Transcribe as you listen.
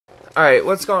Alright,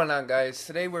 what's going on, guys?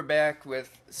 Today we're back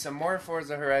with some more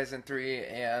Forza Horizon 3,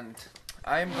 and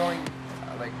I'm going,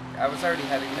 I was already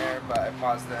heading there, but I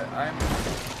paused it.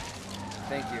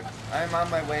 Thank you. I'm on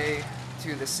my way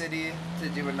to the city to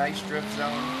do a nice drift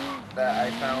zone that I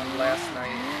found last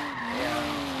night, and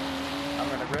I'm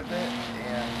going to rip it,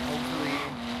 and hopefully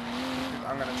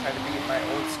I'm going to try to beat my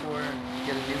old score,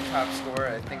 get a new top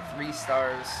score. I think 3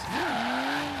 stars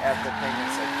at the thing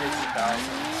is like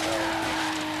 50,000, so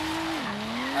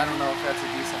I don't know if that's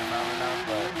a decent amount or not,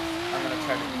 but I'm going to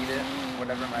try to beat it,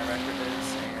 whatever my record is,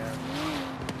 and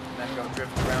then go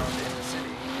drift around in the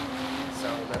city.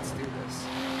 So let's do this.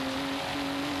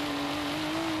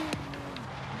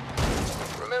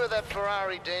 Remember that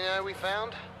Ferrari Dino we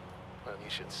found? Well, you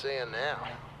should see her now.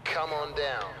 Come on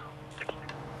down.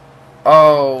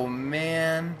 Oh,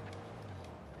 man.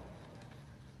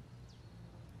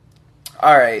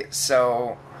 Alright,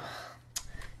 so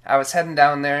I was heading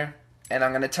down there, and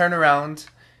I'm going to turn around,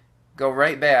 go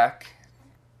right back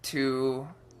to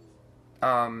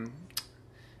one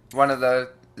of the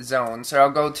zones. Or I'll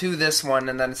go to this one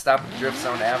and then stop at the drift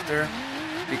zone after,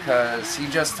 because he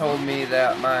just told me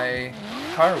that my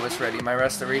car was ready, my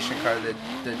restoration car, the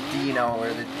Dino or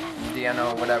the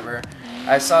Dino, whatever.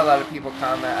 I saw a lot of people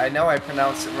comment. I know I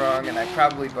pronounced it wrong, and I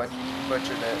probably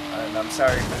butchered it, and I'm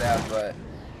sorry for that, but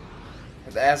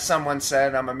as someone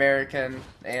said, I'm American,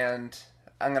 and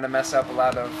I'm going to mess up a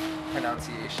lot of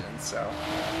pronunciations, so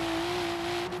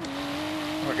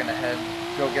we're going to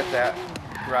go get that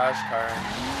garage car and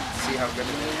see how good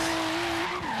it is.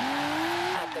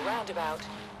 At the roundabout,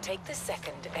 take the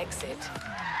second exit.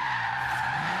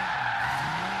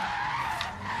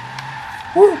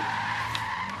 Woo!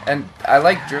 And I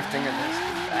like drifting in this.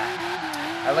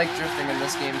 I like drifting in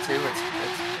this game too. It's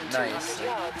nice. 200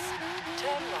 yards.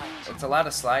 Turn right. It's a lot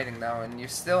of sliding though, and you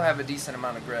still have a decent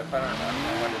amount of grip. I don't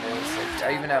know what it is.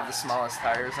 I even have the smallest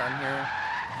tires on here.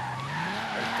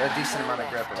 A decent amount of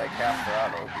grip at like half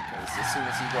throttle, because as soon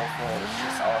as you go full, it's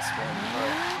just all spin.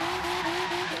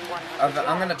 But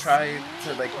I'm gonna try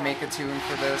to like make a tune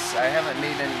for this. I haven't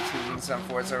made any tunes on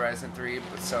Forza Horizon 3,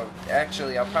 but so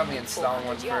actually I'll probably install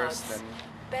one first and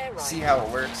see how it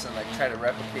works and like try to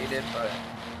replicate it. But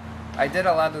I did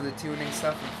a lot of the tuning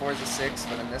stuff in Forza 6,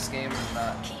 but in this game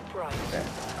I'm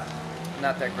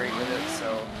not that great with it,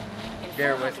 so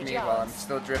bear with me while I'm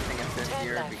still drifting in 5th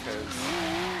gear, because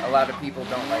a lot of people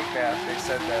don't like that. They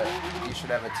said that you should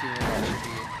have a tune that would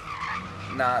be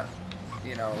not,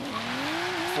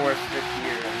 4th, 5th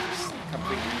gear and just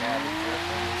completely mad and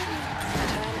drifting. You should,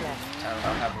 I don't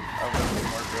know, have a little bit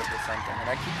more grip or something.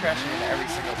 And I keep crashing into every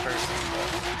single person,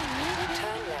 but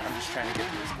I'm just trying to get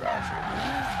to this garage right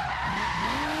now.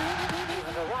 You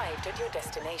have arrived at your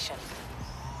destination.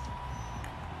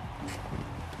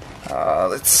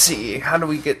 Let's see. How do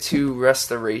we get to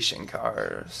restoration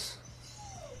cars?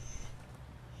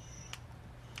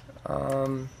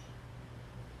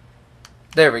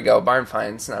 There we go. Barn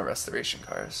finds, not restoration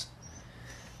cars.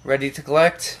 Ready to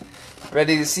collect?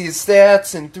 Ready to see the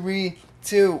stats in 3,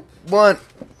 2, 1.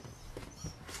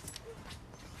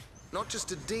 Not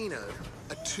just a Dino,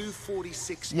 a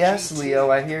 246 Yes, GT.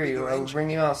 Leo, I hear you. I'll bring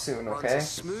you out soon, Runs okay?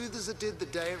 as smooth as it did the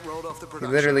day it rolled off the He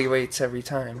production. literally waits every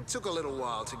time. Took a little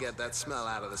while to get that smell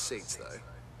out of the seats, though.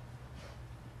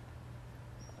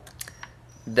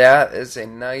 That is a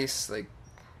nice,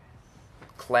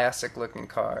 classic looking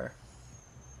car.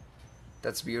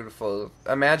 That's beautiful.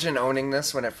 Imagine owning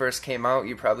this when it first came out.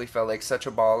 You probably felt like such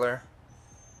a baller.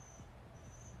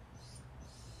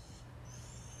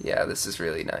 Yeah, this is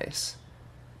really nice.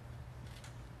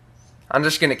 I'm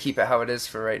just going to keep it how it is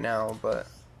for right now, but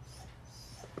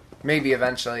maybe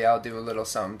eventually I'll do a little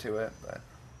something to it. But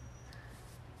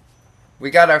we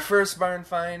got our first barn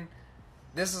find.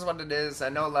 This is what it is. I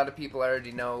know a lot of people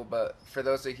already know, but for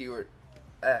those of you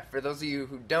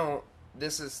who don't,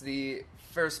 this is the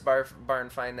first barn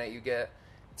find that you get.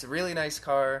 It's a really nice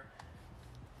car.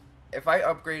 If I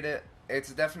upgrade it,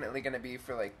 it's definitely going to be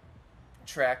for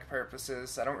track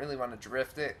purposes. I don't really want to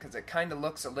drift it because it kind of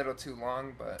looks a little too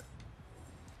long, but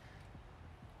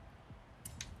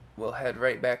we'll head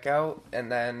right back out, and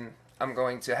then I'm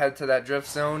going to head to that drift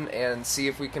zone and see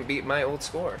if we can beat my old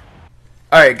score.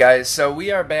 Alright guys, so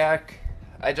we are back.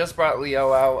 I just brought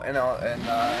Leo out and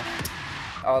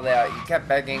all that. He kept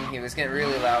begging. He was getting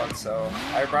really loud, so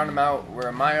I brought him out. We're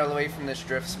a mile away from this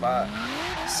drift spot,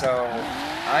 so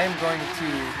I am going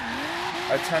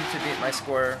to attempt to beat my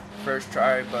score first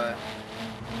try, but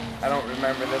I don't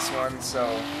remember this one, so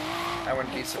I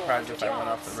wouldn't be surprised if I went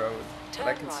off the road. But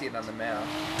I can see it on the map.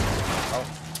 Oh.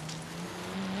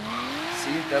 See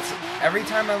See, that's every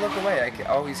time I look away, I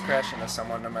always crash into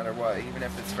someone, no matter what, even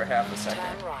if it's for half a second.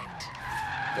 Turn right.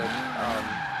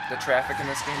 The traffic in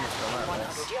this game is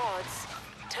relentless. 100 yards.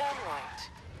 Turn right.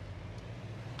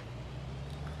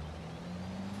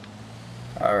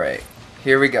 All right,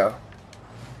 here we go.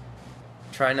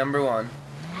 Try number 1.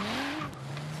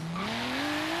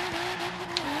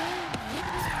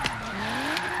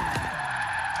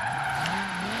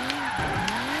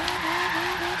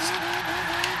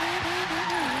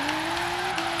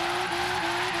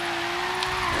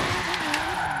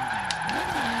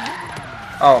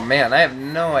 Oh man, I have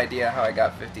no idea how I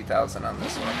got 50,000 on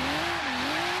this one.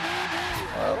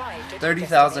 Well,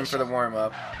 30,000 for the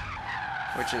warm-up,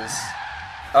 which is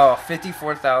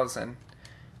 54,000.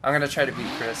 I'm gonna try to beat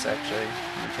Chris. Actually,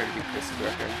 I'm gonna try to beat Chris's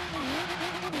record.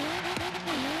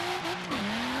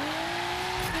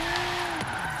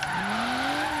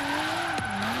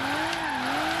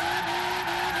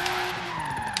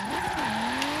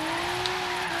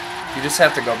 You just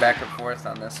have to go back and forth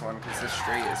on this one because this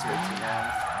straight is way too long.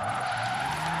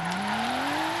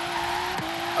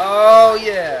 Oh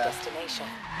yeah! Destination.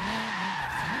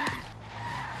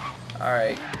 All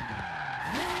right,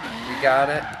 we got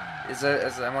it.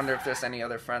 I wonder if there's any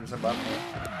other friends above me.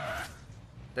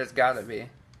 There's gotta be.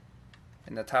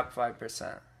 In the top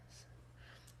 5%.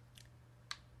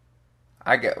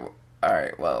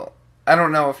 Alright, well, I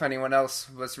don't know if anyone else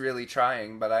was really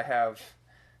trying, but I have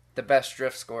the best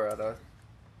drift score out of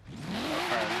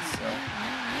friends, so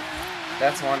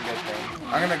that's one good thing.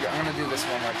 I'm gonna do this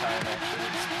one more time actually.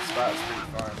 This spot is pretty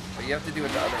fun. But you have to do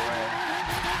it the other way.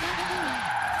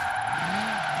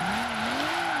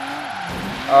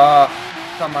 Oh,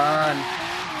 come on.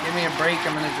 Give me a break.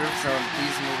 I'm in a drift zone.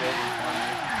 Please move over for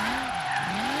me.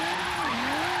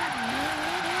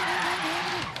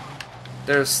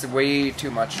 There's way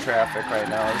too much traffic right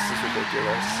now. This is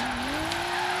ridiculous.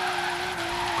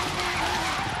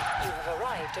 You have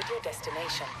arrived at your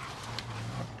destination.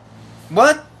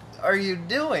 What are you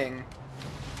doing?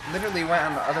 Literally went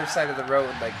on the other side of the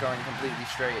road, like going completely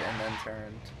straight and then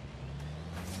turned.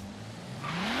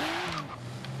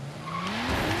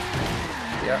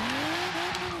 Yep.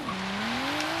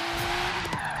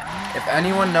 If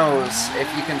anyone knows if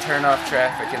you can turn off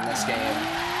traffic in this game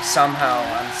somehow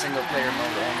on single player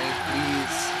mode only,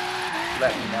 please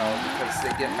let me know because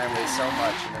they get in my way so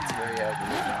much and it's very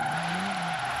aggravating.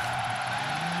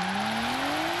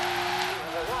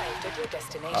 You have arrived at your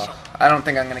destination. I don't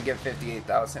think I'm gonna get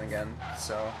 58,000 again,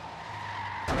 so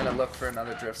I'm gonna look for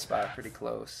another drift spot pretty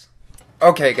close.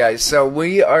 Okay guys, so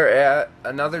we are at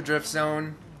another drift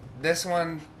zone. This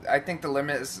one, I think the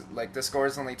limit is, like, the score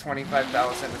is only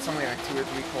 25,000. It's only like 2 or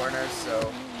 3 corners,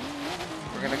 so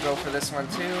we're gonna go for this one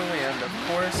too. And of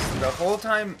course, the whole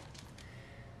time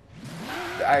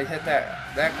I hit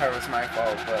that car was my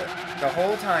fault, but the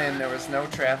whole time there was no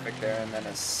traffic there. And then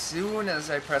as soon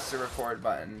as I press the record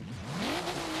button,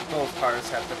 both cars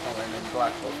have to pull in and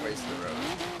block both ways of the road,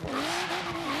 of course.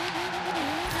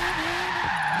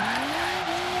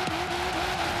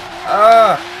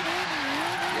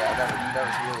 Yeah, that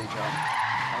was really dumb.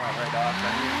 I went right off. I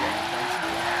didn't get any points for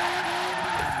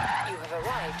that. You have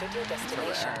arrived at your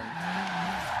destination.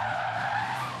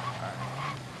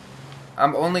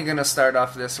 I'm only gonna start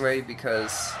off this way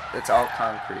because it's all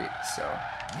concrete. So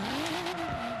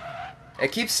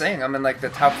it keeps saying I'm in like the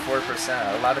top 4%.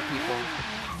 A lot of people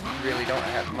really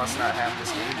must not have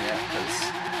this game yet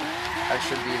because I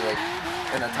should be like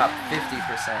in the top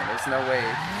 50%. There's no way.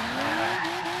 I don't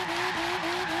know.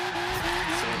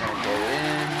 Go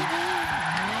in.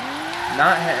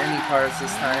 Not hit any cars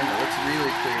this time. It looks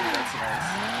really clear. That's nice.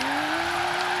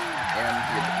 And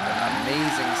an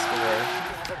amazing score.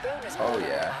 Oh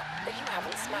yeah. That you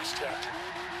haven't smashed yet.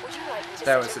 Would you like me to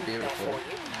That was set a route beautiful. there for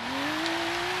you?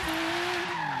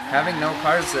 Having no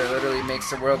cars there literally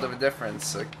makes a world of a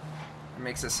difference. Like, it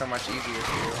makes it so much easier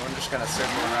for you. I'm just gonna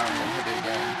circle around and hit it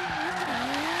again.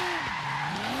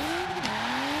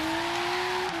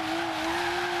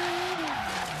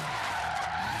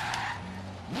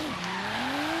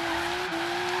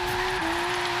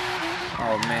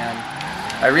 Oh man,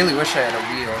 I really wish I had a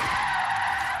wheel.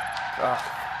 Oh,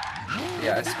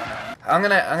 yeah, I spun out. I'm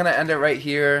gonna end it right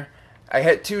here. I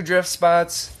hit 2 drift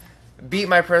spots, beat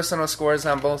my personal scores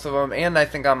on both of them, and I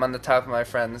think I'm on the top of my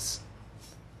friends'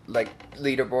 like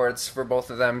leaderboards for both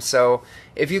of them. So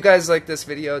if you guys like this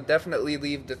video, definitely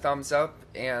leave the thumbs up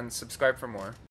and subscribe for more.